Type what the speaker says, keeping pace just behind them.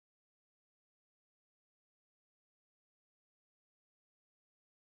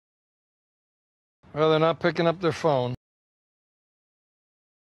Well, they're not picking up their phone.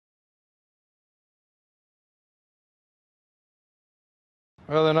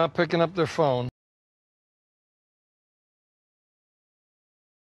 Well, they're not picking up their phone.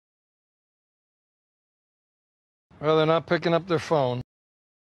 Well, they're not picking up their phone.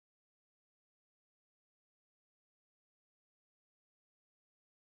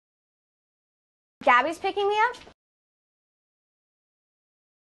 Gabby's picking me up?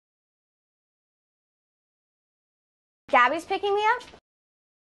 Gabby's picking me up?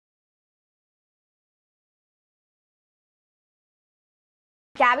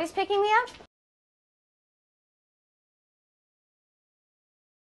 Gabby's picking me up?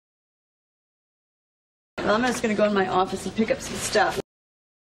 Well, I'm just going to go in my office and pick up some stuff.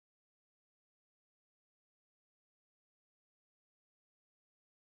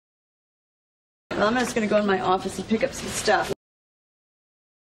 Well, I'm just going to go in my office and pick up some stuff.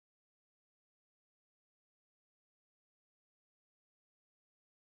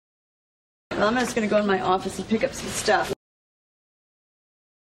 Well, I'm just going to go in my office and pick up some stuff.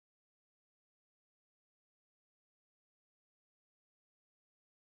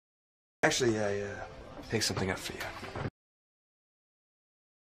 Actually, I picked something up for you.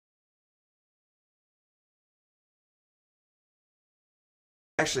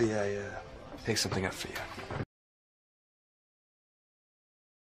 Actually, I picked something up for you.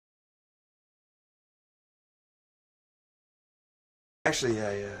 Actually,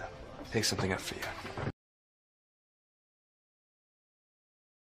 I picked something up for you.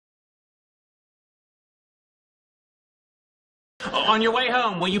 On your way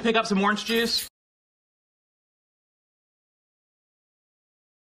home, will you pick up some orange juice?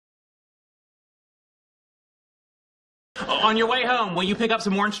 On your way home, will you pick up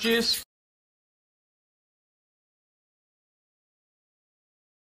some orange juice?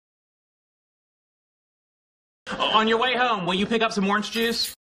 On your way home, will you pick up some orange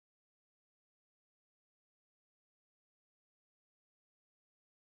juice?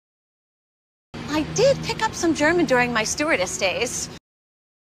 I did pick up some German during my stewardess days.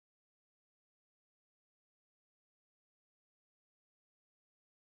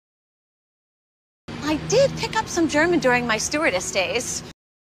 I did pick up some German during my stewardess days.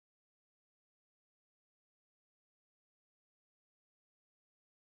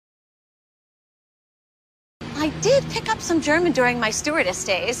 I did pick up some German during my stewardess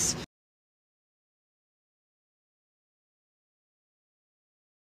days.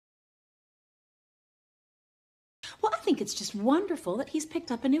 Well, I think it's just wonderful that he's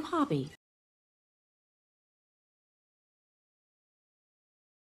picked up a new hobby.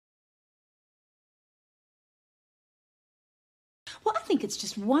 Well, I think it's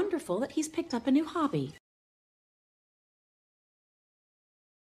just wonderful that he's picked up a new hobby.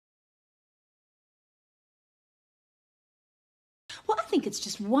 Well, I think it's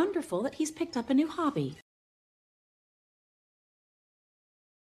just wonderful that he's picked up a new hobby.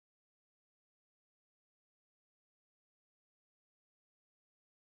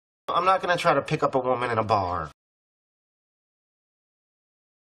 I'm not going to try to pick up a woman in a bar.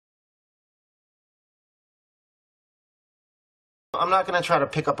 I'm not going to try to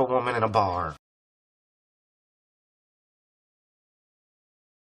pick up a woman in a bar.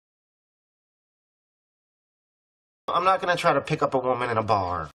 I'm not going to try to pick up a woman in a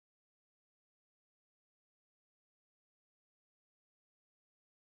bar.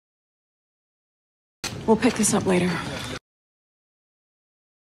 We'll pick this up later.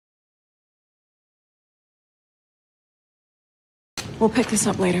 We'll pick this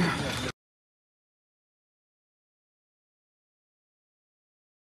up later.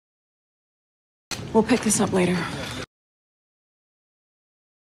 We'll pick this up later.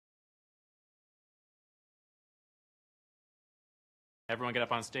 Everyone get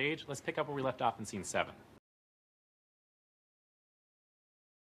up on stage. Let's pick up where we left off in scene 7.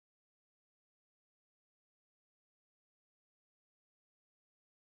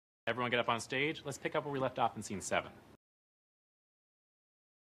 Everyone get up on stage. Let's pick up where we left off in scene 7.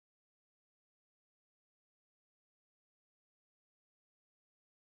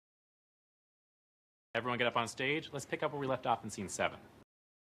 Everyone get up on stage. Let's pick up where we left off in scene 7.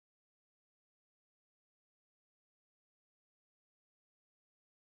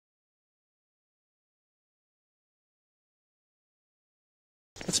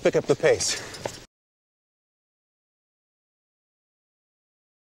 Let's pick up the pace.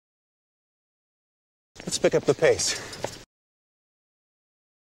 Let's pick up the pace.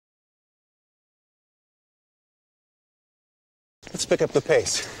 Let's pick up the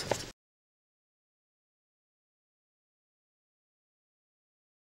pace.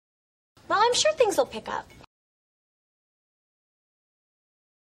 Well, I'm sure things will pick up.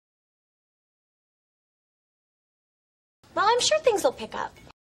 Well, I'm sure things will pick up.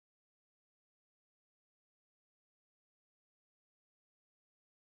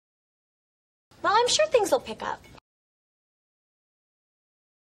 Well, I'm sure things will pick up.